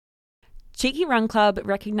Cheeky Run Club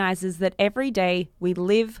recognises that every day we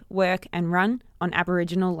live, work and run on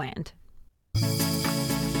Aboriginal land.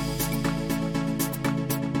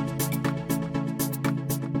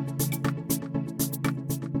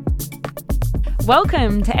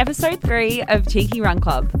 Welcome to episode 3 of Cheeky Run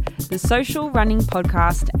Club, the social running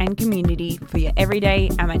podcast and community for your everyday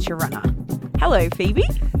amateur runner. Hello, Phoebe.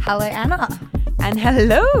 Hello, Anna. And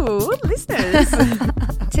hello, listeners.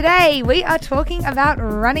 Today, we are talking about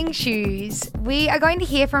running shoes. We are going to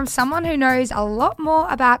hear from someone who knows a lot more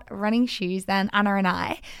about running shoes than Anna and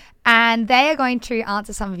I, and they are going to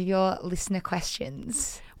answer some of your listener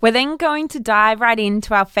questions. We're then going to dive right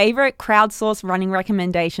into our favourite crowdsourced running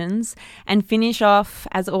recommendations and finish off,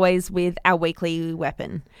 as always, with our weekly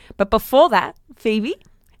weapon. But before that, Phoebe,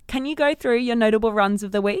 can you go through your notable runs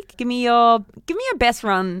of the week? Give me your best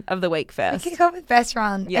run of the week first. We kick off with best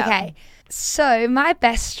run. Yeah. Okay. So my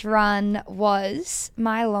best run was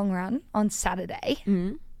my long run on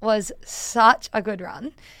Saturday. Was such a good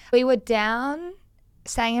run. We were down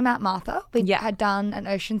staying in Mount Martha. We had done an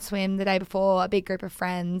ocean swim the day before, a big group of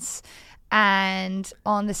friends. And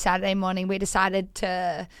on the Saturday morning, we decided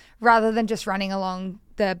to, rather than just running along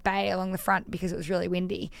the bay along the front because it was really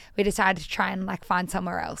windy, we decided to try and find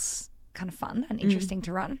somewhere else kind of fun and interesting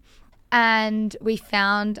to run. And we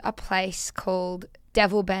found a place called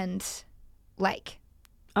Devil Bend Lake.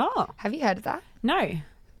 Oh. Have you heard of that? No.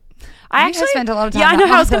 I actually spent a lot of time. Yeah, I know.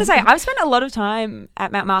 Mount I was going to Martha. say I've spent a lot of time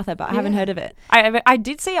at Mount Martha, but I haven't heard of it. I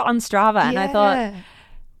did see it on Strava, and I thought,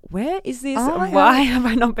 where is this? Oh my Why God. have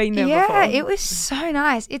I not been there before? Yeah, it was so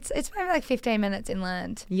nice. It's maybe 15 minutes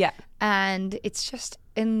inland. Yeah, And it's just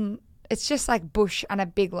like bush and a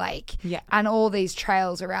big lake. Yeah. And all these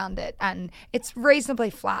trails around it, and it's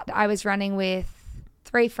reasonably flat. I was running with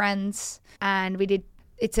 3 friends, and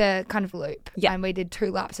it's a kind of loop. Yeah. And we did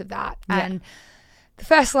 2 laps of that. Yeah. And the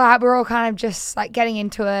first lap, we're all kind of just getting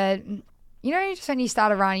into it. You know, just when you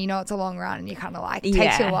start a run, you know it's a long run, and you kind of it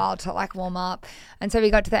takes you a while to warm up. And so we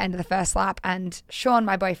got to the end of the first lap, and Sean,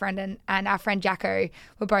 my boyfriend, and our friend Jacko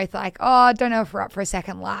were both like, oh, I don't know if we're up for a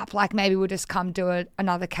second lap. Maybe we'll just come do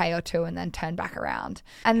another K or 2 and then turn back around.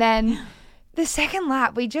 And then the second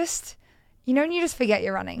lap, we just, you know, when you just forget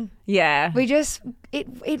you're running. yeah. It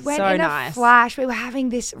went So in nice. a flash. We were having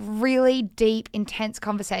this really deep, intense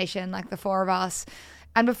conversation, the 4 of us.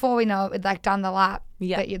 And before we know it, we'd done the lap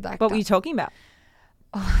that you'd What were you talking about?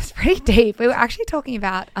 Oh, it's pretty deep. We were actually talking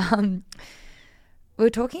about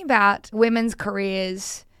women's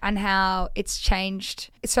careers and how it's changed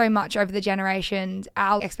so much over the generations.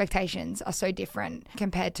 Our expectations are so different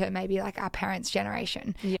compared to maybe our parents'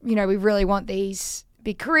 generation. Yeah. You know, we really want these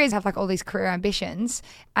big careers, have all these career ambitions.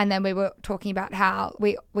 And then we were talking about how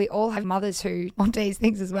we all have mothers who want these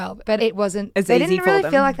things as well. But it wasn't, It's they easy didn't for really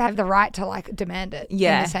them. feel like they have the right to demand it in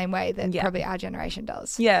Yeah. the same way that Yeah. probably our generation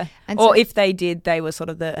does. Yeah. And Or so- if they did, they were sort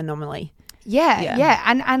of the anomaly. Yeah.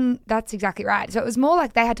 And that's exactly right. So it was more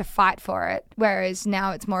they had to fight for it, whereas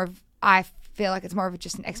now it's more of, I feel like it's more of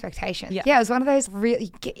just an expectation. Yeah. It was one of those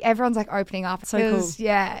really, everyone's opening up. So it cool. was,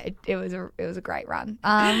 yeah, it was a great run.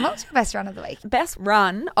 What was your best run of the week? Best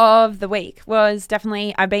run of the week was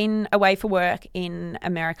definitely, I've been away for work in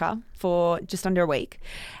America for just under a week,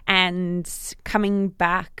 and coming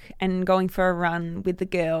back and going for a run with the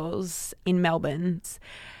girls in Melbourne.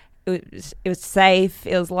 It was safe,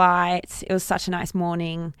 it was light, it was such a nice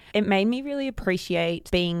morning. It made me really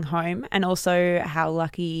appreciate being home, and also how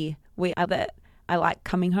lucky we are that I like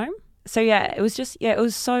coming home. So yeah, it was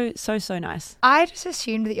so nice. I just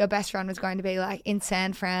assumed that your best run was going to be in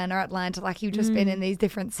San Fran or Atlanta, you've just been in these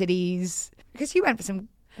different cities, because you went for some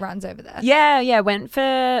runs over there. Yeah, went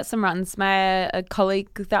for some runs. My colleague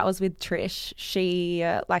that was with Trish, she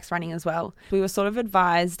likes running as well. We were sort of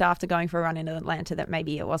advised after going for a run in Atlanta that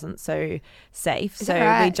maybe it wasn't so safe. Is So that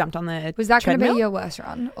right? we jumped on the Was that going to treadmill. be your worst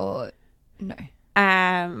run or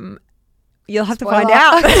no? You'll have to Spoiler. find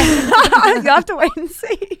out. You'll have to wait and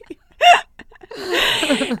see.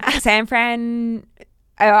 San Fran,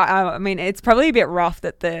 I mean, it's probably a bit rough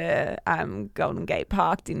that the Golden Gate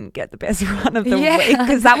Park didn't get the best run of the week,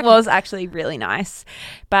 because that was actually really nice.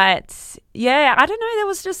 But yeah, I don't know, there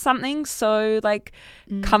was just something so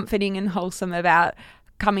comforting and wholesome about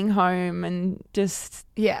coming home and just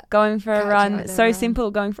going for a Catching run. up with So everyone.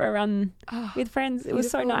 simple, going for a run with friends. It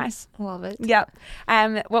was so Beautiful. nice. Love it. Yep.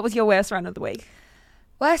 What was your worst run of the week?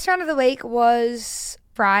 Worst run of the week was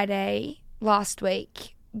Friday last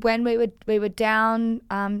week when we were down,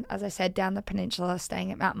 as I said, down the peninsula,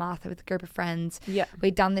 staying at Mount Martha with a group of friends. Yeah.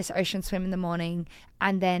 We'd done this ocean swim in the morning,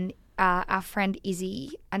 and then our friend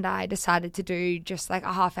Izzy and I decided to do just a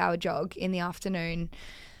half-hour jog in the afternoon.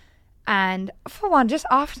 And for one, just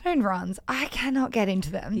afternoon runs, I cannot get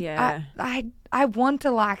into them. Yeah. I want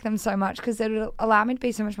to like them so much because it will allow me to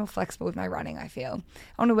be so much more flexible with my running, I feel,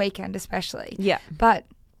 on a weekend especially. Yeah. But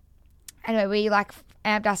anyway, we like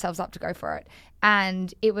amped ourselves up to go for it.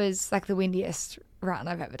 And it was like the windiest run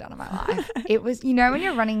I've ever done in my life. It was, you know, when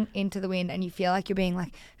you're running into the wind and you feel like you're being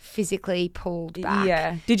like physically pulled back.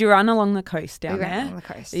 Yeah. Did you run along the coast down We ran there? along the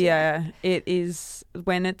coast. Yeah. It is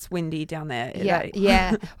when it's windy down there. Yeah.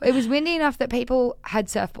 Yeah. It was windy enough that people had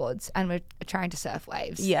surfboards and were trying to surf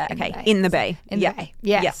waves. Yeah. in the Okay. bay. In the bay. In Yeah. the bay.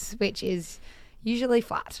 Yes. Yeah. Which is usually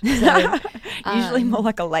flat. So, Usually more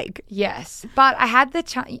like a lake. yes. But I had the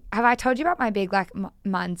have I told you about my big like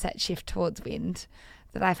mindset shift towards wind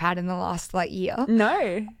that I've had in the last like year?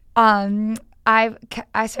 No.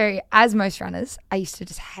 So as most runners, I used to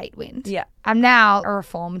just hate wind. Yeah. I'm now a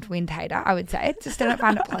reformed wind hater, I would say. Just I don't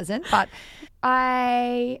find it pleasant. But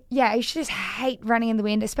I used to just hate running in the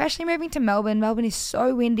wind, especially moving to Melbourne. Melbourne is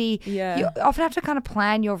so windy. Yeah. You often have to kind of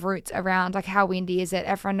plan your routes around like how windy is it.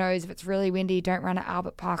 Everyone knows if it's really windy, don't run at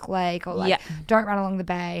Albert Park Lake or like don't run along the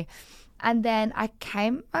bay. And then I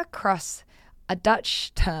came across a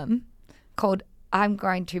Dutch term called, I'm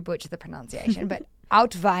going to butcher the pronunciation, but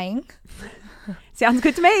uitwaaien. Sounds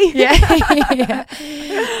good to me. Yeah.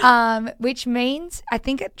 Which means, I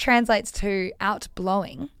think it translates to out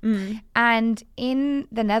blowing. And in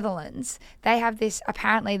the Netherlands, they have this,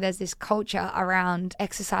 apparently there's this culture around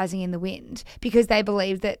exercising in the wind because they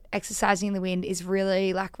believe that exercising in the wind is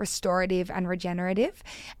really like restorative and regenerative.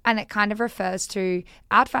 And it kind of refers to,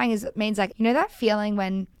 uitwaaien means like, you know that feeling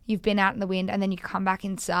when you've been out in the wind and then you come back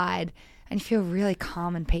inside and you feel really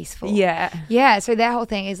calm and peaceful. Yeah. Yeah. So their whole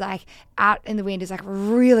thing is like out in the wind is like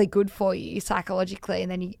really good for you psychologically. And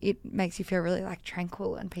then it makes you feel really like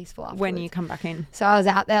tranquil and peaceful afterwards. When you come back in. So I was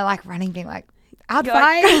out there like running, being like, I'm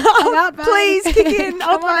like, out please kick in.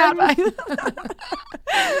 Come on, outbang.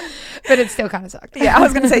 But it still kind of sucked. Yeah, I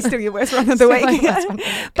was going to say still your worst run of the week.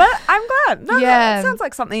 But I'm glad. No, Yeah. that sounds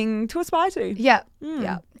like something to aspire to. Yeah.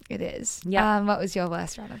 Yeah. It is. Yeah. What was your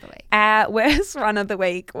worst run of the week? Worst run of the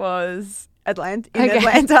week was Atlanta.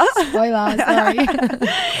 Spoiler,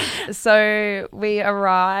 sorry. So we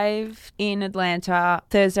arrived in Atlanta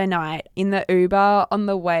Thursday night. In the Uber on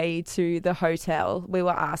the way to the hotel, we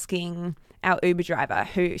were asking our Uber driver,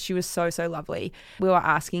 who she was so lovely, we were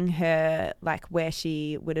asking her like where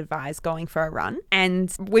she would advise going for a run.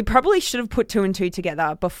 And we probably should have put two and two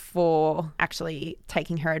together before actually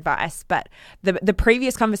taking her advice. But the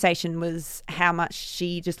previous conversation was how much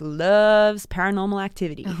she just loves paranormal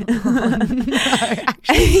activity. No,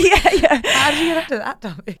 actually. Yeah. How did you get up to that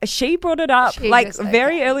topic? She brought it up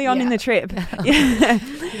very early on in the trip.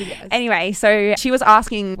 Anyway, so she was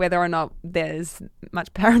asking whether or not there's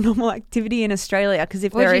much paranormal activity in Australia, because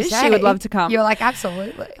if there is, she would love to come. You're like,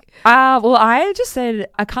 absolutely. Well, I just said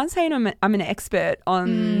I can't say I'm an expert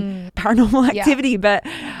on paranormal activity, but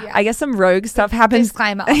I guess some rogue stuff happens.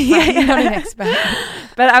 Disclaimer, you're not an expert.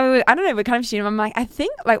 But I don't know, we're kind of shooting. I'm like, I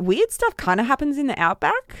think like weird stuff kind of happens in the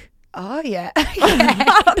outback. Oh yeah.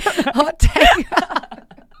 Hot take.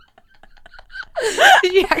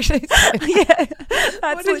 Did you actually say that? Yeah.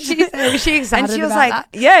 What did she say? Was she excited and she was about like,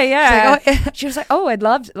 that? Yeah. She's like, She was like, oh, I'd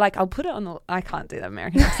love to, like, I'll put it on the, I can't do the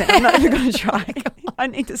American accent. I'm not even going to try. I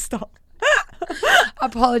need to stop.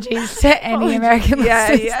 Apologies to any American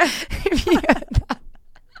listeners. Yeah. If you heard that.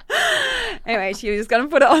 Anyway, she was going to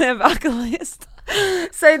put it on her bucket list.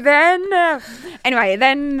 So then,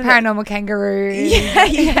 paranormal kangaroo.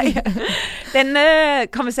 Yeah. Then the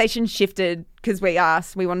conversation shifted because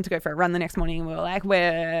we wanted to go for a run the next morning. And we were like,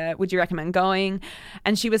 where would you recommend going?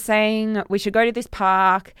 And she was saying we should go to this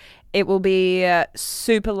park. It will be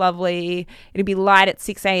super lovely. It'll be light at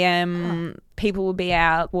 6 a.m. People will be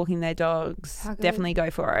out walking their dogs. Definitely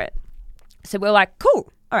go for it. So we're like,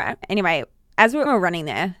 cool. All right. Anyway, as we were running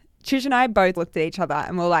there, Trish and I both looked at each other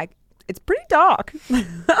and we're like, it's pretty dark.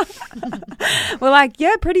 We're like,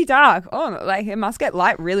 yeah, pretty dark. Oh, like it must get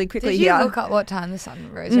light really quickly here. Did you look at what time the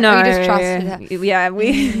sun rose? No. We just trusted her. Yeah,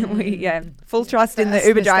 we full trust in the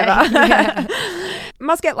Uber driver. Yeah.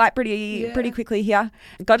 Must get light pretty quickly here.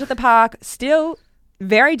 Got to the park, still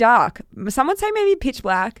very dark. Some would say maybe pitch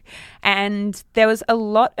black. And there was a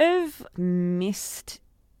lot of mist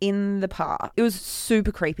in the park. It was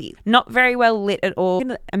super creepy. Not very well lit at all.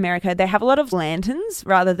 In America, they have a lot of lanterns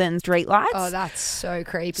rather than street lights. Oh, that's so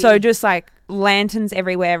creepy. So just like lanterns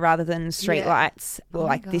everywhere rather than street lights. We're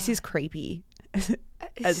like, God. this is creepy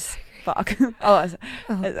as so fuck.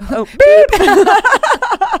 Beep.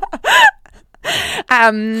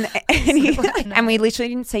 And we literally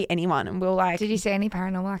didn't see anyone, and we were like, did you see any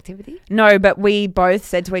paranormal activity? no, but we both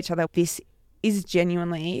said to each other, this is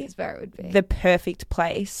genuinely It's where it would be. the perfect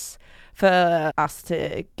place for us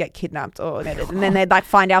to get kidnapped or murdered. And then they'd like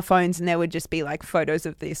find our phones and there would just be like photos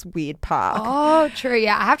of this weird park. Oh, true.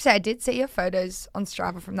 Yeah, I have to say, I did see your photos on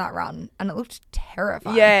Strava from that run and it looked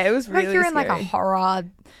terrifying. Yeah, it was like really you're in scary. like a horror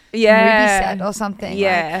movie Yeah. set or something.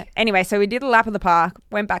 Yeah. Anyway, so we did a lap of the park,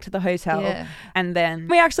 went back to the hotel, Yeah. and then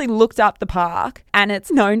we actually looked up the park, and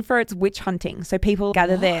it's known for its witch hunting. So people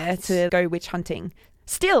gather there to go witch hunting.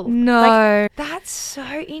 Still. No. Like, That's so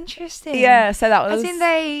interesting. yeah, so that was... As in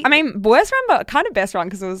they... I mean, worst run, but kind of best run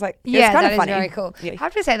because it was like... it was yeah, kind that of funny. is very cool. Yeah. I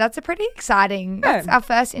have to say, that's a pretty exciting... That's our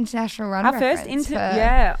first international run Our first reference for-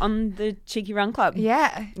 yeah, on the Cheeky Run Club.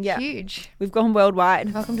 Yeah, Yeah. huge. We've gone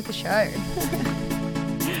worldwide. Welcome to the show.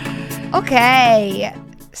 Okay,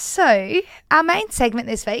 so our main segment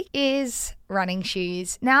this week is running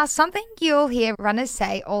shoes. Now, something you'll hear runners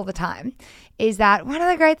say all the time is that one of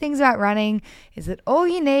the great things about running is that all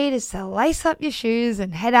you need is to lace up your shoes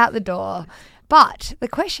and head out the door. But the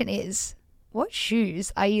question is, what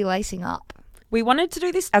shoes are you lacing up? We wanted to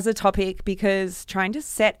do this as a topic because trying to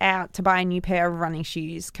set out to buy a new pair of running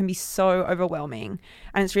shoes can be so overwhelming,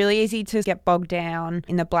 and it's really easy to get bogged down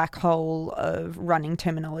in the black hole of running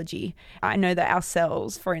terminology. I know that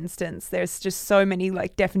ourselves, for instance, there's just so many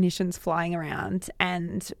like definitions flying around,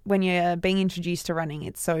 and when you're being introduced to running,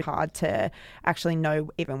 it's so hard to actually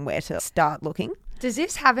know even where to start looking. Does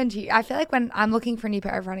this happen to you? I feel like when I'm looking for a new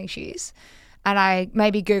pair of running shoes and I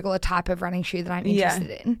maybe Google a type of running shoe that I'm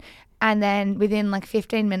interested in, and then within like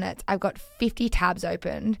 15 minutes, I've got 50 tabs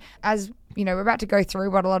opened. As you know, we're about to go through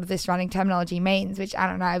what a lot of this running terminology means, which I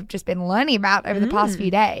don't know, I've just been learning about over the past few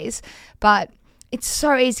days. But it's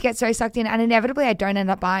so easy to get so sucked in, and inevitably I don't end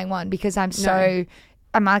up buying one because I'm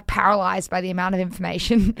like paralyzed by the amount of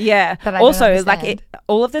information. Yeah. That I don't also, like understand.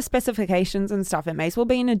 all of the specifications and stuff, it may as well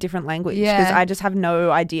be in a different language because Yeah. I just have no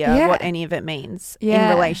idea Yeah. what any of it means Yeah.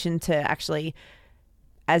 in relation to actually,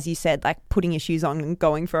 as you said, like putting your shoes on and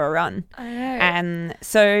going for a run. I know. And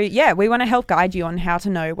so, yeah, we want to help guide you on how to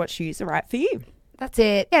know what shoes are right for you. That's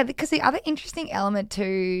it. Yeah, because the other interesting element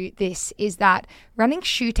to this is that running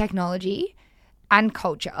shoe technology and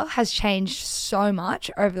culture has changed so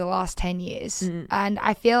much over the last 10 years. And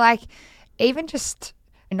I feel like even just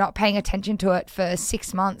not paying attention to it for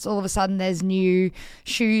 6 months, all of a sudden there's new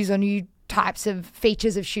shoes or new types of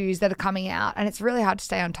features of shoes that are coming out, and it's really hard to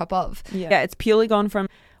stay on top of. Yeah, it's purely gone from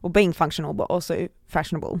being functional but also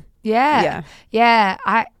fashionable. Yeah.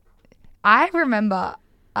 I remember,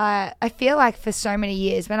 I feel like for so many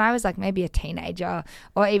years when I was like maybe a teenager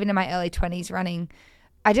or even in my early 20s running,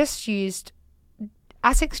 I just used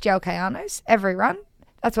Asics Gel Kayanos every run.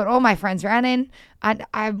 That's what all my friends ran in, and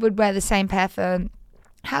I would wear the same pair for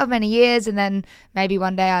how many years, and then maybe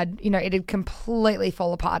one day it'd completely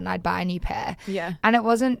fall apart and I'd buy a new pair. Yeah. And it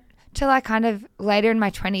wasn't till I kind of later in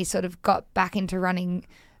my 20s sort of got back into running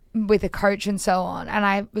with a coach and so on, and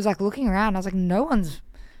I was like looking around, I was like,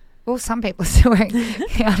 some people are still wearing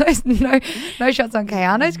Kayanos. No shots on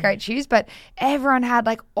Kayanos, great shoes, but everyone had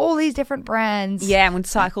like all these different brands. Yeah, and would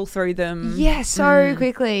cycle through them. Yeah, so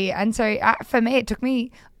quickly. And so for me, it took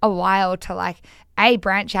me a while to like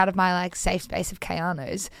branch out of my like safe space of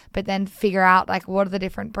Kayanos, but then figure out like what are the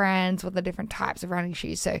different brands, what are the different types of running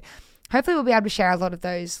shoes. So hopefully we'll be able to share a lot of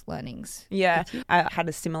those learnings. Yeah, I had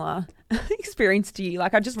a similar experience to you.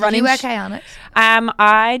 Like I just Did run you in. wear Kayanos?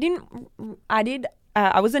 I didn't. I did.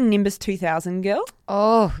 I was a Nimbus 2000 girl.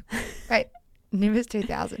 Oh, wait, Nimbus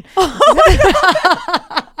 2000.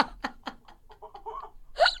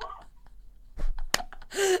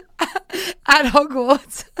 At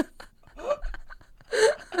Hogwarts.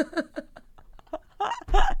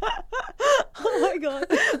 Oh my god!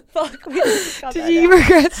 Fuck! We cut Did that you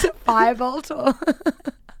regret the firebolt or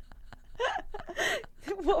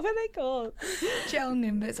What were they called? gel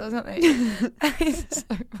Nimbus or something? It's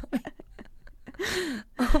so funny.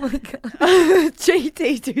 Oh my god!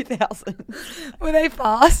 GT 2000. Were they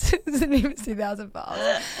fast? It was a Nimbus 2000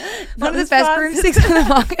 fast. One of the as best fast. broomsticks on the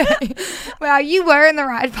market. Wow, you were in the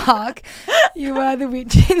right park. You were the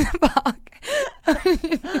witch in the park.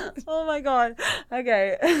 Oh my god.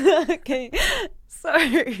 Okay. Okay. So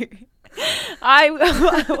I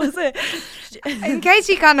was a In case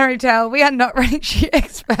you can't already tell, we are not running shoe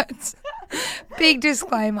experts. Big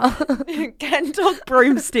disclaimer. can talk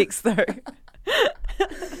broomsticks though.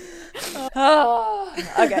 Oh,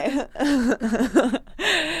 okay.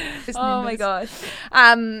 Oh my gosh.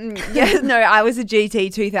 Yeah, no, I was a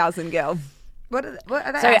GT 2000 girl. What are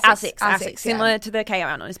they? So Asics, yeah. similar to the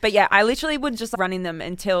Kayanos. But yeah, I literally would just run in them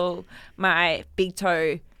until my big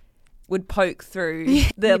toe would poke through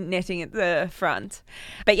the netting at the front.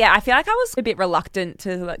 But yeah, I feel like I was a bit reluctant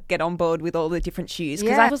to like get on board with all the different shoes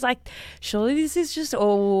because I was like, surely this is just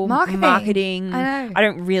all marketing. I know. I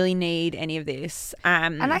don't really need any of this.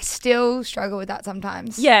 And I still struggle with that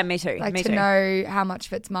sometimes. Yeah, me too. Like to know how much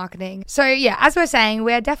of it's marketing. So yeah, as we're saying,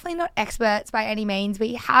 we're definitely not experts by any means.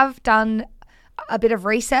 We have done a bit of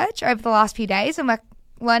research over the last few days and we're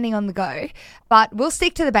learning on the go. But we'll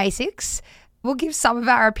stick to the basics. We'll give some of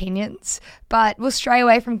our opinions, but we'll stray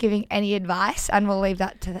away from giving any advice and we'll leave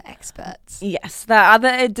that to the experts. Yes. The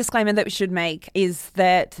other disclaimer that we should make is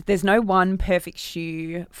that there's no one perfect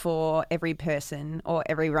shoe for every person or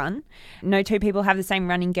every run. No two people have the same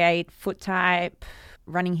running gait, foot type,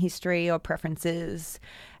 running history or preferences.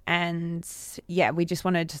 And yeah, we just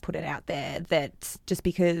wanted to put it out there that just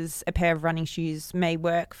because a pair of running shoes may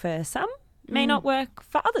work for some, may not work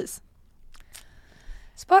for others.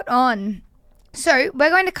 Spot on. So we're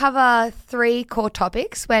going to cover 3 core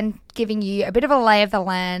topics when giving you a bit of a lay of the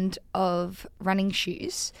land of running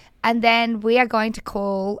shoes. And then we are going to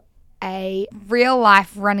call a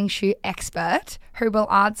real-life running shoe expert who will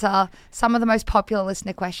answer some of the most popular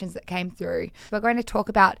listener questions that came through. We're going to talk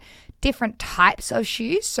about different types of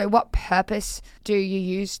shoes. So what purpose do you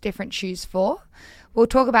use different shoes for? We'll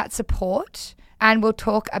talk about support and we'll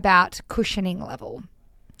talk about cushioning level.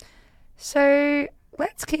 So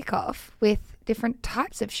let's kick off with different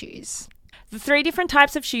types of shoes. The 3 different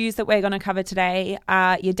types of shoes that we're going to cover today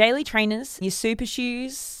are your daily trainers, your super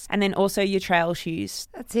shoes, and then also your trail shoes.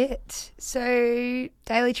 That's it. So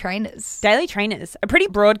daily trainers. Daily trainers, a pretty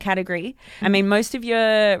broad category. I mean, most of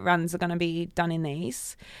your runs are going to be done in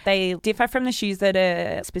these. They differ from the shoes that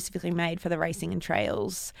are specifically made for the racing and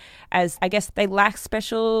trails, as I guess they lack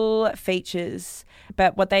special features,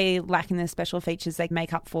 but what they lack in the special features they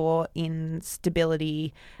make up for in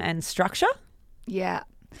stability and structure. Yeah.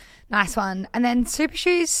 Nice one. And then super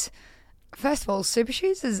shoes. First of all, super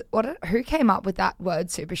shoes is who came up with that word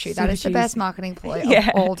super shoe? That is the best marketing ploy of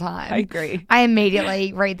all time. I agree. I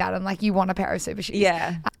immediately read that and like, you want a pair of super shoes.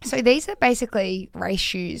 Yeah. So these are basically race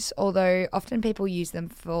shoes, although often people use them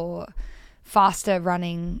for faster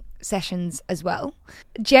running sessions as well.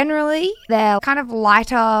 Generally, they're kind of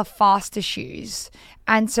lighter, faster shoes.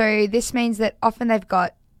 And so this means that often they've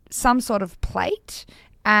got some sort of plate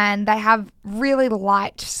and they have really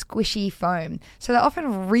light, squishy foam. So they're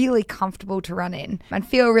often really comfortable to run in and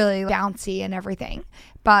feel really bouncy and everything.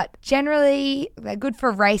 But generally, they're good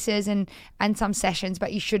for races and some sessions,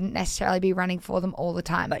 but you shouldn't necessarily be running for them all the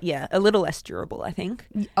time. But yeah, a little less durable, I think.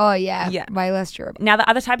 Oh, yeah. Way less durable. Now, the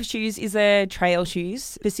other type of shoes is the trail shoes,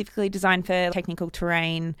 specifically designed for technical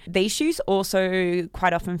terrain. These shoes also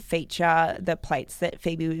quite often feature the plates that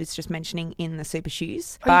Phoebe was just mentioning in the super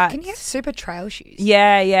shoes. But can you have super trail shoes?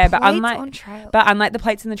 Yeah. Plates but unlike the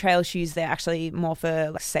plates in the trail shoes, they're actually more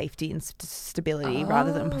for like safety and stability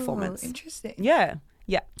rather than performance. Interesting. Yeah.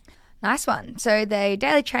 Nice one. So the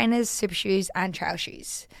daily trainers, super shoes and trail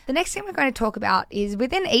shoes. The next thing we're going to talk about is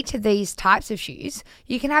within each of these types of shoes,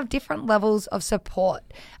 you can have different levels of support.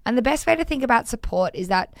 And the best way to think about support is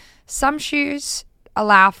that some shoes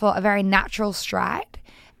allow for a very natural stride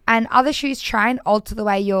and other shoes try and alter the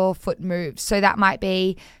way your foot moves. So that might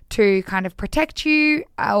be to kind of protect you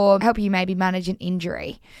or help you maybe manage an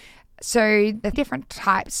injury. So the different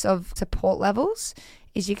types of support levels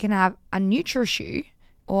is you can have a neutral shoe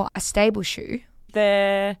or a stable shoe.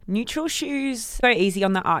 The neutral shoes go easy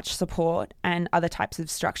on the arch support and other types of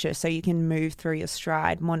structure so you can move through your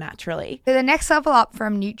stride more naturally. So the next level up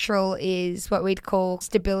from neutral is what we'd call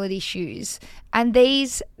stability shoes. And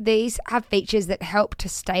these have features that help to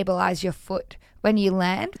stabilize your foot when you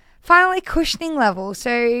land. Finally, cushioning level.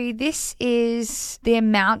 So this is the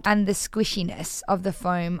amount and the squishiness of the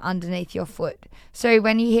foam underneath your foot. So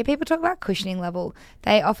when you hear people talk about cushioning level,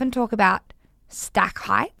 they often talk about stack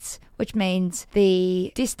heights, which means the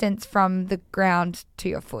distance from the ground to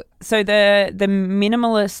your foot. So the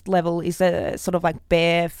minimalist level is a sort of like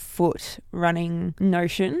barefoot running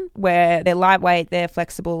notion where they're lightweight, they're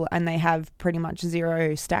flexible, and they have pretty much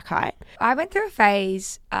 0 stack height. I went through a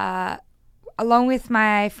phase along with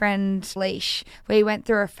my friend Leash. We went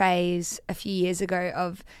through a phase a few years ago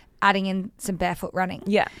of adding in some barefoot running.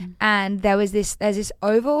 Yeah. And there's this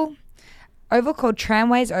oval called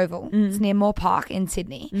Tramways Oval. It's near Moore Park in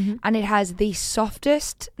Sydney. And it has the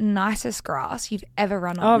softest, nicest grass you'd ever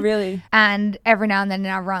run on. Oh, really? And every now and then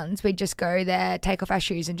in our runs, we'd just go there, take off our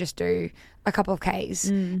shoes and just do a couple of Ks.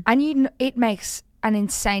 And it makes an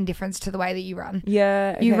insane difference to the way that you run.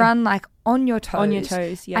 Yeah. Okay. You run like on your toes. On your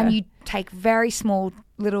toes, yeah. And you take very small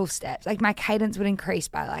little steps. Like my cadence would increase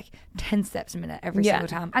by like 10 steps a minute every single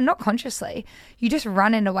time. And not consciously. You just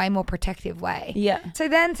run in a way more protective way. Yeah. So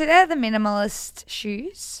they're the minimalist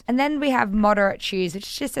shoes. And then we have moderate shoes, which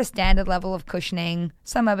is just a standard level of cushioning,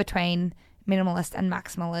 somewhere between minimalist and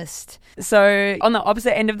maximalist. So on the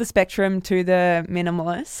opposite end of the spectrum to the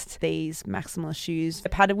minimalist, these maximalist shoes are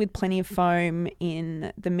padded with plenty of foam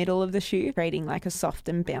in the middle of the shoe, creating like a soft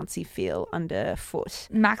and bouncy feel underfoot.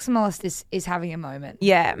 Maximalist is having a moment.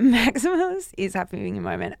 Yeah, maximalist is having a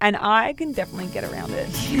moment, and I can definitely get around it.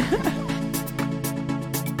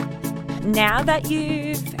 Now that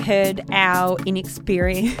you've heard our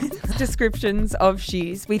inexperienced descriptions of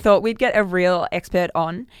shoes, we thought we'd get a real expert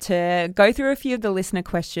on to go through a few of the listener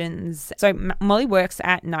questions. So Molly works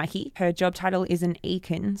at Nike. Her job title is an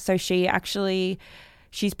econ. So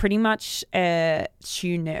she's pretty much a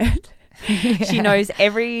shoe nerd. She knows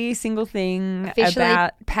every single thing Officially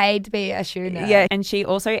about paid to be a shoe nerd. Yeah, and she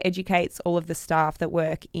also educates all of the staff that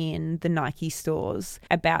work in the Nike stores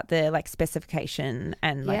about the like specification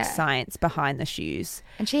and like science behind the shoes.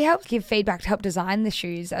 And she helps give feedback to help design the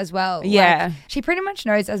shoes as well. Yeah. Like, she pretty much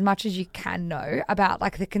knows as much as you can know about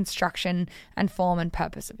like the construction and form and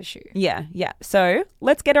purpose of a shoe. Yeah, yeah. So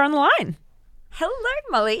let's get her on the line. Hello,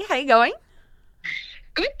 Molly. How you going?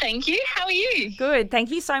 Good, thank you. How are you? Good.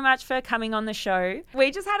 Thank you so much for coming on the show.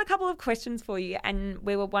 We just had a couple of questions for you, and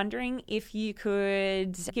we were wondering if you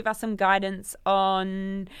could give us some guidance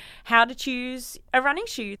on how to choose a running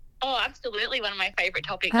shoe. Oh, absolutely. One of my favourite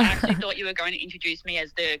topics. I actually thought you were going to introduce me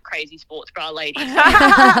as the crazy sports bra lady. So very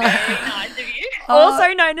nice of you.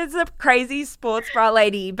 Also known as the crazy sports bra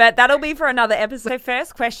lady, but that'll be for another episode. So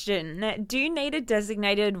first question, do you need a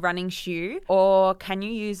designated running shoe, or can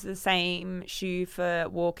you use the same shoe for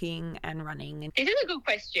walking and running? This is a good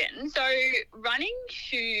question. So running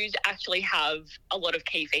shoes actually have a lot of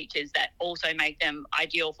key features that also make them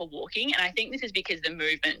ideal for walking. And I think this is because the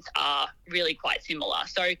movements are really quite similar.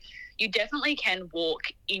 So you definitely can walk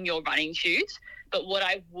in your running shoes, but what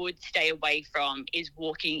I would stay away from is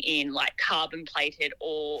walking in like carbon plated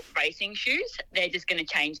or racing shoes. They're just going to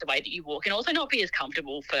change the way that you walk and also not be as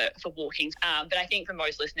comfortable for walking. But I think for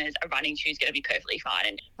most listeners, a running shoe is going to be perfectly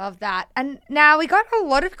fine. Love that. And now we got a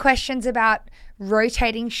lot of questions about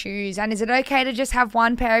rotating shoes, and is it okay to just have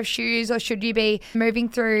one pair of shoes, or should you be moving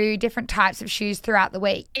through different types of shoes throughout the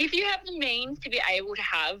week? If you have the means to be able to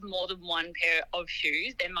have more than one pair of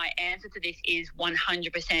shoes, then my answer to this is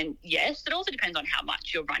 100% yes. It also depends on how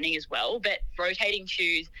much you're running as well, but rotating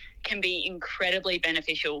shoes can be incredibly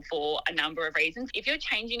beneficial for a number of reasons. If you're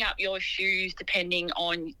changing up your shoes depending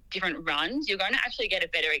on different runs, you're going to actually get a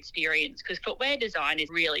better experience because footwear design is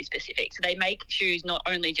really specific. So they make shoes not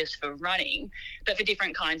only just for running, but for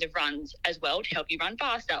different kinds of runs as well, to help you run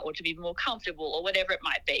faster or to be more comfortable or whatever it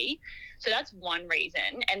might be. So that's one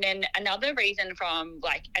reason. And then another reason from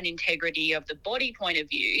like an integrity of the body point of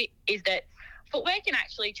view is that footwear can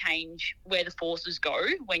actually change where the forces go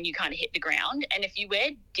when you kind of hit the ground. And if you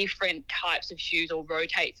wear different types of shoes or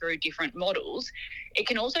rotate through different models, it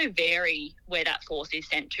can also vary where that force is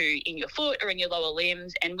sent to in your foot or in your lower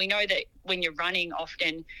limbs. And we know that when you're running,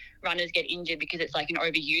 often runners get injured because it's like an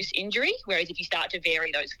overuse injury. Whereas if you start to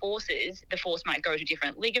vary those forces, the force might go to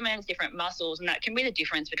different ligaments, different muscles, and that can be the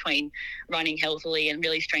difference between running healthily and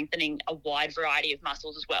really strengthening a wide variety of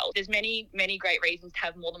muscles as well. There's many, many great reasons to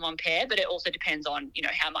have more than one pair, but it also depends on, you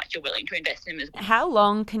know, how much you're willing to invest in them as well. How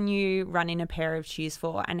long can you run in a pair of shoes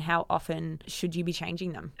for, and how often should you be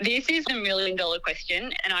changing them? This is a $1 million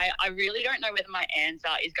question, and I really don't know whether my answer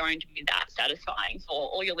is going to be that satisfying for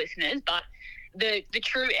all your listeners, but the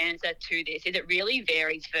true answer to this is it really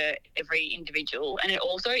varies for every individual, and it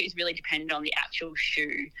also is really dependent on the actual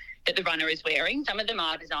shoe that the runner is wearing. Some of them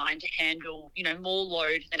are designed to handle, you know, more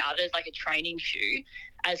load than others, like a training shoe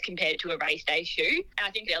as compared to a race day shoe. And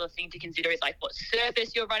I think the other thing to consider is like what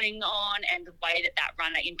surface you're running on and the way that that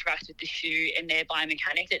runner interacts with the shoe and their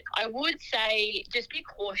biomechanics. I would say just be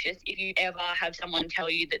cautious if you ever have someone tell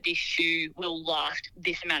you that this shoe will last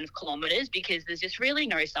this amount of kilometres, because there's just really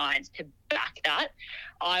no science to back that.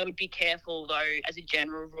 I would be careful though, as a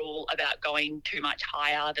general rule, about going too much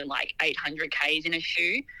higher than like 800 Ks in a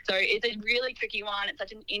shoe. So it's a really tricky one. It's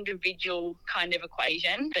such an individual kind of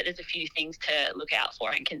equation, but there's a few things to look out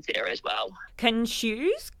for and consider as well. Can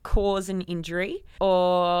shoes cause an injury,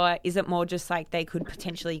 or is it more just like they could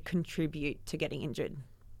potentially contribute to getting injured?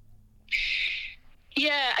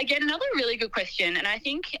 Yeah, again, another really good question. And I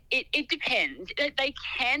think it depends. They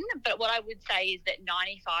can, but what I would say is that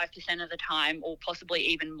 95% of the time, or possibly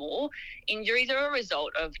even more, injuries are a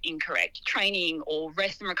result of incorrect training or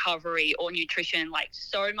rest and recovery or nutrition. Like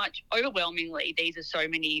so much, overwhelmingly, these are so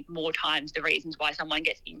many more times the reasons why someone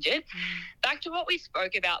gets injured. Back to what we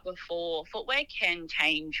spoke about before, footwear can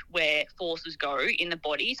change where forces go in the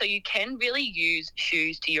body. So you can really use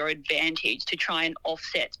shoes to your advantage to try and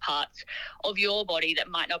offset parts of your body that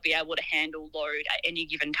might not be able to handle load at any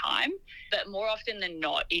given time. But more often than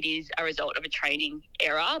not, it is a result of a training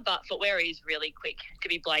error. But footwear is really quick to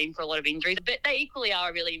be blamed for a lot of injuries. But they equally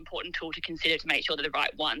are a really important tool to consider to make sure they're the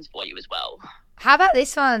right ones for you as well. How about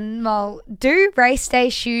this one, Mol? Do race day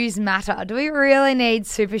shoes matter? Do we really need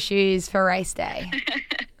super shoes for race day?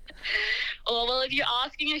 Well, if you're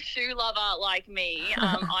asking a shoe lover like me,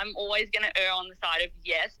 I'm always going to err on the side of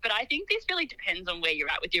yes. But I think this really depends on where you're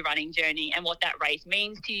at with your running journey and what that race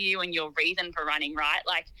means to you and your reason for running, right?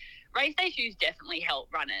 Like, race day shoes definitely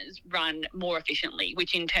help runners run more efficiently,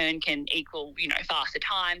 which in turn can equal, faster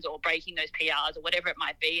times or breaking those PRs or whatever it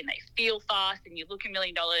might be. And they feel fast and you look $1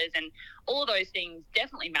 million, and all of those things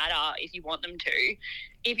definitely matter if you want them to.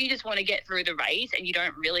 If you just want to get through the race and you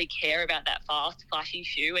don't really care about that fast, flashy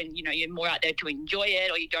shoe and, you're more out there to enjoy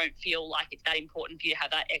it, or you don't feel like it's that important for you to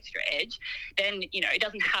have that extra edge, then, it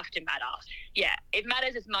doesn't have to matter. Yeah, it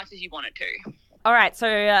matters as much as you want it to. All right,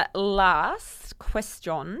 so last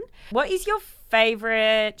question. What is your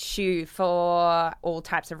favourite shoe for all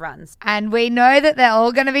types of runs? And we know that they're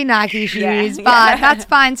all going to be Nike shoes, but that's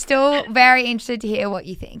fine. Still very interested to hear what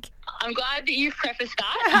you think. I'm glad that you've prefaced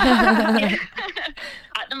that.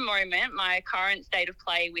 At the moment, my current state of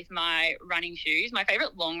play with my running shoes, my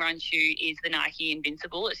favourite long run shoe is the Nike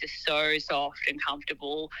Invincible. It's just so soft and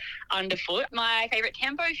comfortable underfoot. My favourite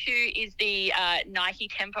tempo shoe is the Nike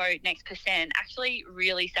Tempo Next Percent. Actually,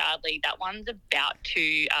 really sadly, that one's about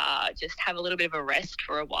to just have a little bit of a rest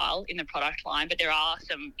for a while in the product line, but there are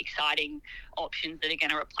some exciting options that are going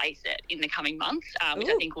to replace it in the coming months, which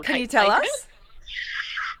I think will take place. Can you tell us?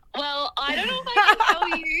 Well, I don't know if I can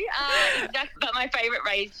tell you exactly, but my favourite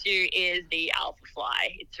race shoe is the Alpha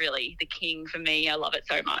Fly. It's really the king for me. I love it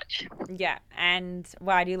so much. Yeah, and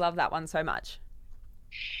why do you love that one so much?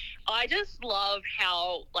 I just love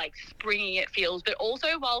how, springy it feels, but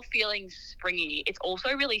also while feeling springy, it's also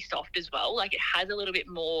really soft as well. Like, it has a little bit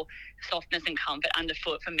more softness and comfort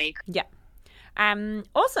underfoot for me. Yeah.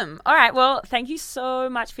 Awesome. All right. Well, thank you so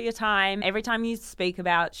much for your time. Every time you speak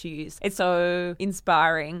about shoes, it's so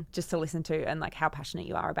inspiring just to listen to and how passionate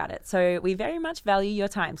you are about it. So we very much value your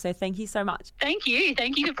time. So thank you so much. Thank you.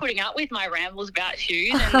 Thank you for putting up with my rambles about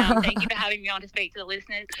shoes, and thank you for having me on to speak to the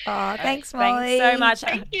listeners. Oh, thanks, Molly. Thanks so much.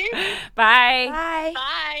 Thank you. Bye. Bye.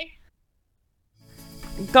 Bye.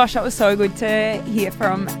 Gosh, that was so good to hear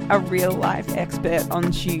from a real life expert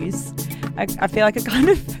on shoes. I feel like it kind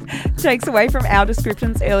of takes away from our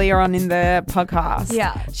descriptions earlier on in the podcast.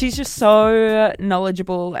 Yeah. She's just so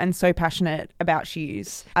knowledgeable and so passionate about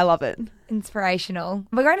shoes. I love it. Inspirational.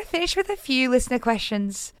 We're going to finish with a few listener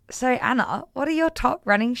questions. So, Anna, what are your top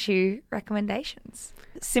running shoe recommendations?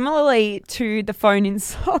 Similarly to the phone in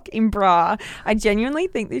sock in bra, I genuinely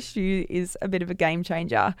think this shoe is a bit of a game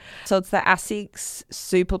changer. So it's the Asics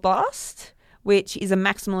Superblast, which is a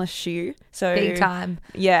maximalist shoe. So big time.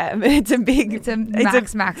 Yeah, it's a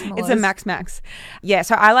maximalist. It's a max. Yeah,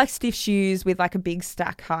 so I like stiff shoes with a big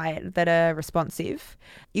stack height that are responsive.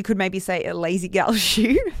 You could maybe say a lazy gal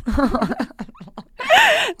shoe.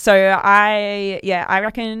 So I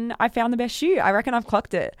reckon I found the best shoe. I reckon I've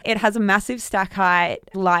clocked it. It has a massive stack height,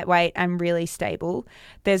 lightweight and really stable.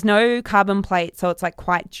 There's no carbon plate, so it's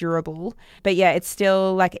quite durable. But yeah, it's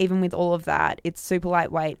still even with all of that, it's super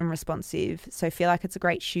lightweight and responsive. So I feel like it's a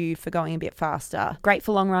great shoe for going a bit faster. Great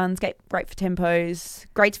for long runs, great for tempos,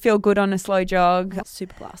 great to feel good on a slow jog.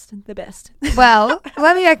 Superblast, the best. Well,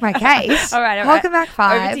 let me make my case. All right. Welcome back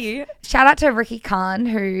 5. Over to you. Shout out to Ricky Khan,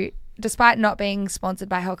 who, despite not being sponsored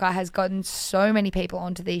by Hoka, has gotten so many people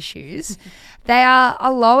onto these shoes. They are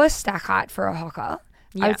a lower stack height for a Hoka.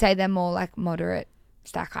 Yeah. I would say they're more moderate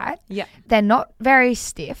stack height. Yeah. They're not very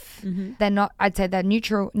stiff. Mm-hmm. They're not, I'd say they're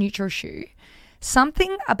neutral shoe.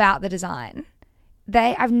 Something about the design.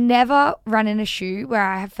 I've never run in a shoe where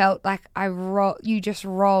I have felt you just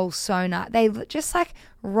roll so nice. They just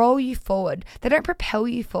roll you forward. They don't propel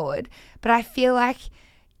you forward, but I feel I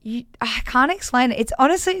can't explain it. It's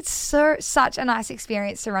honestly, it's such a nice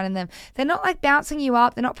experience to run in them. They're not bouncing you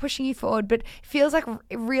up. They're not pushing you forward, but it feels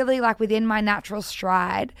really within my natural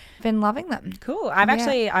stride. I've been loving them. Cool. I've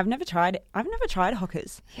never tried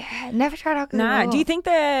Hokas. Yeah, never tried Hokas. No. Do you think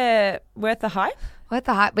they're worth the hype? Worth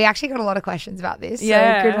the hype. We actually got a lot of questions about this.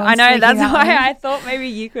 Yeah, so good I know. That's one. why I thought maybe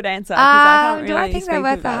you could answer. 'Cause I can't Do I really think they're speak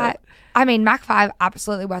worth the about hype? it. I mean, Mach 5,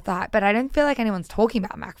 absolutely worth the hype, but I don't feel like anyone's talking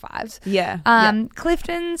about Mach 5s. Yeah.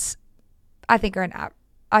 Clifton's, I think, are an app.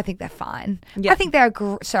 I think they're fine. Yeah. I think they're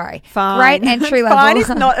Fine. great entry level. Fine is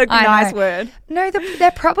not a I nice know. word. No,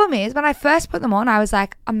 their problem is when I first put them on, I was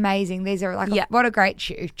like, amazing. These are like, what a great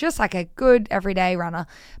shoe. Just like a good everyday runner.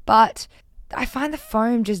 But I find the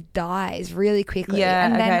foam just dies really quickly. Yeah,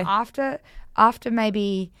 and then okay. after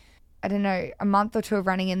maybe, I don't know, a month or two of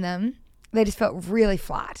running in them, they just felt really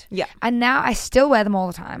flat. Yeah. And now I still wear them all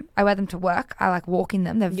the time. I wear them to work. I like walking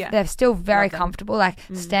them. They're still very comfortable. Like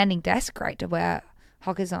standing desk, great to wear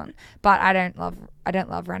Hokas on. But I don't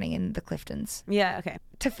love running in the Cliftons. Yeah, okay.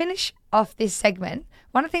 To finish off this segment,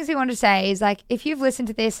 one of the things we want to say is like, if you've listened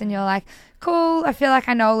to this and you're like, cool, I feel like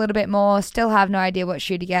I know a little bit more, still have no idea what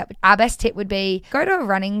shoe to get. Our best tip would be go to a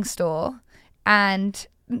running store, and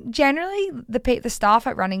generally the staff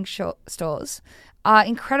at running stores are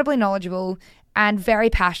incredibly knowledgeable and very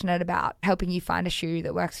passionate about helping you find a shoe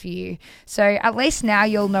that works for you. So at least now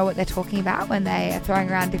you'll know what they're talking about when they are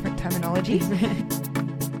throwing around different terminology.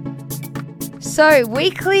 So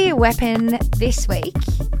weekly weapon this week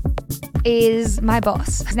is my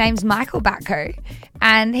boss. His name's Michael Batko,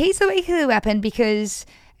 and he's the weekly weapon because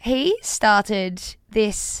he started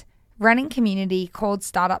this running community called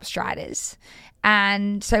Startup Striders.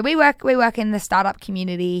 And so we work in the startup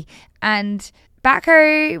community, and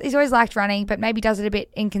Batko, he's always liked running, but maybe does it a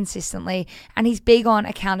bit inconsistently, and he's big on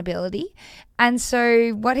accountability. And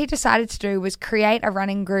so what he decided to do was create a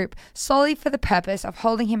running group solely for the purpose of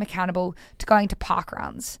holding him accountable to going to park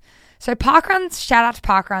runs. So park runs, shout out to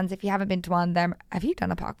park runs if you haven't been to one. Have you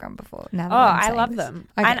done a park run before? I love them.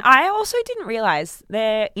 Okay. And I also didn't realise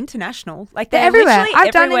they're international. Like They're they're everywhere. literally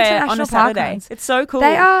I've done everywhere international on a park Saturday. runs. It's so cool.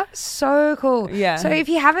 They are so cool. Yeah. So if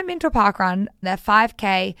you haven't been to a park run, they're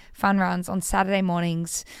 5K fun runs on Saturday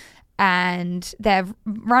mornings, and they're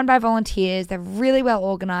run by volunteers. They're really well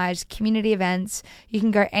organised, community events. You can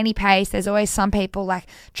go any pace. There's always some people like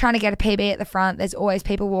trying to get a PB at the front. There's always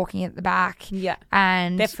people walking at the back. Yeah.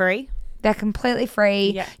 And They're free. they're completely free.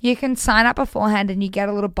 Yeah. You can sign up beforehand and you get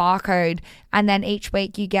a little barcode, and then each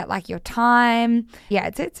week you get like your time. Yeah,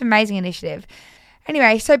 it's an amazing initiative.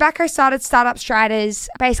 Anyway, so Batko started Startup Striders,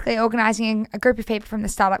 basically organising a group of people from the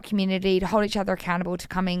startup community to hold each other accountable to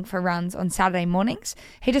coming for runs on Saturday mornings.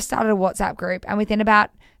 He just started a WhatsApp group, and within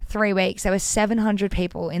about 3 weeks, there were 700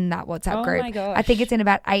 people in that WhatsApp group. Oh my gosh. I think it's in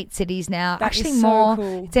about 8 cities now. That Actually, is so more.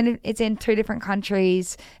 cool. It's in 2 different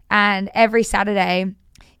countries, and every Saturday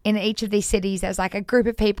in each of these cities, there's like a group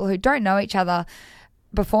of people who don't know each other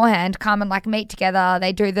beforehand come and like meet together.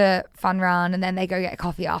 They do the fun run and then they go get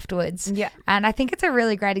coffee afterwards. Yeah. And I think it's a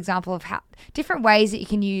really great example of how different ways that you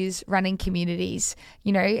can use running communities.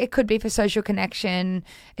 You know, it could be for social connection,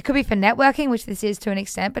 it could be for networking, which this is to an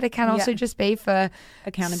extent, but it can also just be for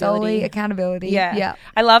solely accountability. Yeah.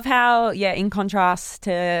 I love how, in contrast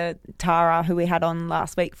to Tara, who we had on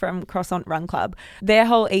last week from Croissant Run Club, their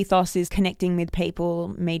whole ethos is connecting with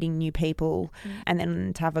people, meeting new people, and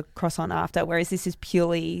then to have a croissant after, whereas this is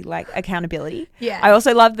purely like accountability. Yeah. I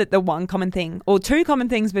also love that the one common thing, or 2 common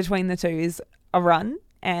things between the two, is a run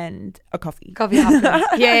and a coffee. Coffee afterwards.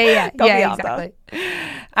 Yeah. Coffee Yeah, after.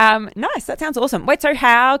 exactly. Nice. That sounds awesome. Wait, so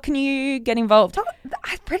how can you get involved?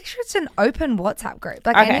 I'm pretty sure it's an open WhatsApp group.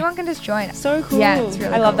 Like Okay. anyone can just join it. So cool. Yeah, it's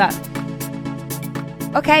really I love cool.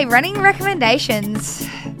 that. Okay, running recommendations.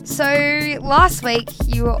 So last week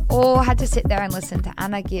you all had to sit there and listen to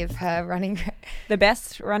Anna give her running The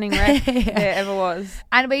best running rec there ever was.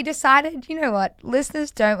 and we decided, you know what,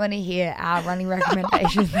 listeners don't want to hear our running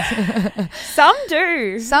recommendations. Some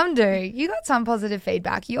do. Some do. You got some positive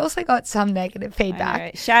feedback. You also got some negative feedback.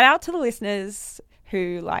 Okay. Shout out to the listeners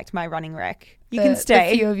who liked my running rec. You can The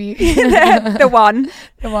stay. few of you. The one.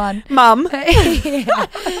 The one. Mum. Yeah.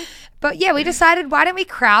 But yeah, we decided, why don't we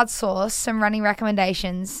crowdsource some running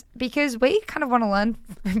recommendations, because we kind of want to learn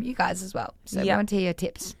from you guys as well. So we want to hear your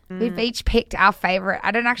tips. We've each picked our favourite. I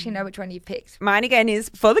don't actually know which one you've picked. Mine again is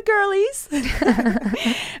for the girlies.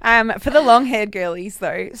 For the long-haired girlies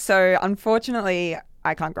though. So unfortunately,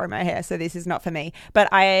 I can't grow my hair, so this is not for me. But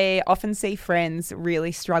I often see friends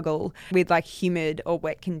really struggle with like humid or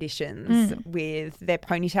wet conditions with their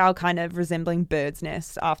ponytail kind of resembling birds'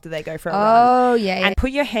 nests after they go for a run. Oh, yeah. And put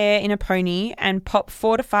your hair in a pony and pop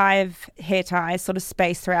 4 to 5 hair ties sort of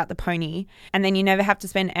spaced throughout the pony. And then you never have to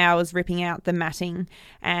spend hours ripping out the matting.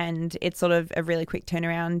 And it's sort of a really quick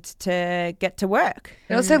turnaround to get to work.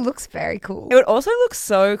 It also looks very cool. It would also look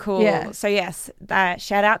so cool. Yeah. So yes,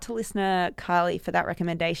 shout out to listener Carly for that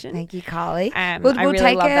recommendation. Thank you, Carly. I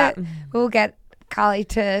really love that. We'll get Carly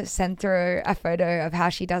to send through a photo of how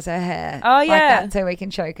she does her hair. Oh, like yeah. that, so we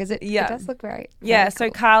can show because it does look very So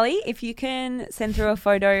cool. Carly, if you can send through a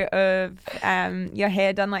photo of your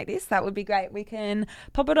hair done like this, that would be great. We can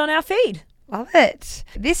pop it on our feed. Love it.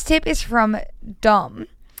 This tip is from Dom,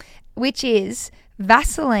 which is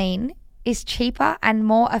Vaseline is cheaper and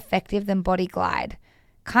more effective than Body Glide.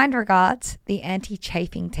 Kind regards, the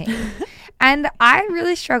anti-chafing team. And I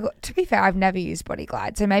really struggle. To be fair, I've never used Body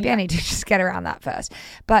Glide, so maybe I need to just get around that first.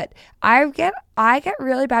 But I get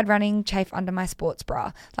really bad running chafe under my sports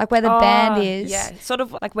bra, like where the band is. Yeah, sort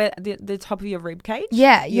of like where the top of your rib cage.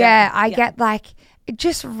 Yeah. I get like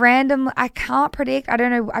just random. I can't predict. I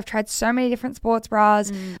don't know. I've tried so many different sports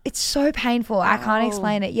bras. It's so painful. I can't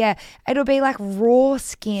explain it. Yeah, it'll be like raw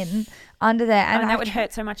skin under there, and that would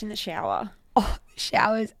hurt so much in the shower. Oh,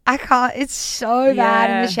 showers. I can't. It's so bad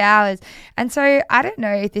in the showers. And so I don't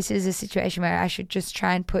know if this is a situation where I should just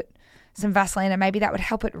try and put some Vaseline and maybe that would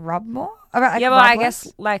help it rub more. I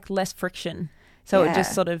guess like less friction. So it would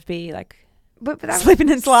just sort of be like but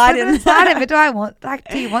slipping and sliding. But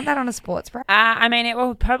do you want that on a sports bra? I mean, it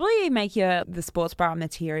will probably make the sports bra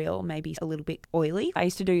material maybe a little bit oily. I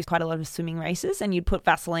used to do quite a lot of swimming races and you'd put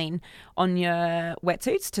Vaseline on your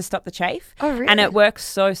wetsuits to stop the chafe. Oh, really? And it works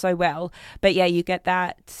so well. But yeah, you get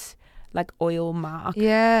that like oil mark on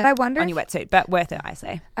your wetsuit, but worth it, I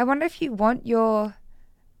say. I wonder if you want your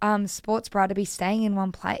sports bra to be staying in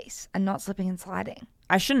one place and not slipping and sliding.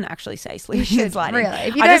 I shouldn't actually say sleeping and sliding. Really? I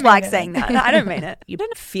just like saying that. I don't mean it. You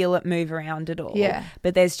don't feel it move around at all. Yeah.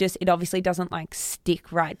 But it obviously doesn't like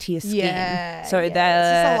stick right to your skin. Yeah. So it's just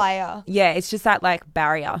a layer. Yeah, it's just that like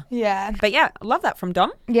barrier. Yeah. But yeah, I love that from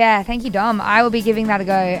Dom. Yeah, thank you, Dom. I will be giving that a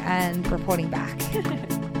go and reporting back.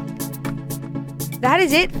 That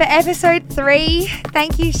is it for episode 3.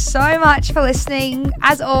 Thank you so much for listening.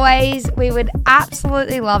 As always, we would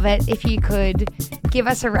absolutely love it if you could give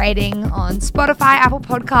us a rating on Spotify, Apple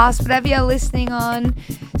Podcasts, whatever you're listening on.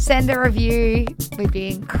 Send a review. We'd be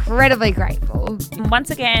incredibly grateful.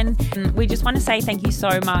 Once again, we just want to say thank you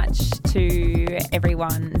so much to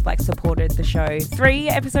everyone like supported the show. 3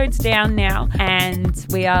 episodes down now, and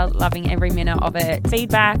we are loving every minute of it.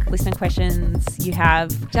 Feedback, listener questions you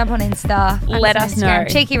have. Jump on Insta. Let us know.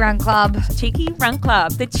 Cheeky Run Club. Cheeky Run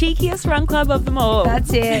Club. The cheekiest run club of them all.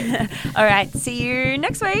 That's it. All right. See you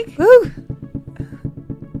next week. Woo!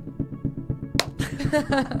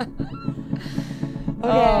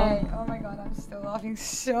 Okay. Oh my god, I'm still laughing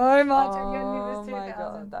so much. I'm gonna do this 2000. Oh my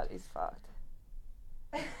god, that is fucked.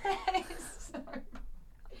 I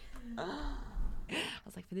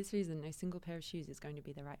was like, for this reason, no single pair of shoes is going to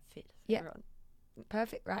be the right fit for everyone.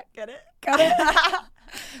 Perfect, right? Get it? Got it.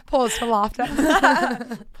 Pause for laughter.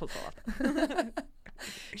 Pause for laughter.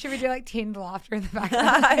 Should we do like tinned laughter in the back?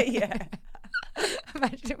 Yeah.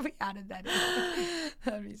 Imagine if we added that in.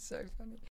 That'd be so funny.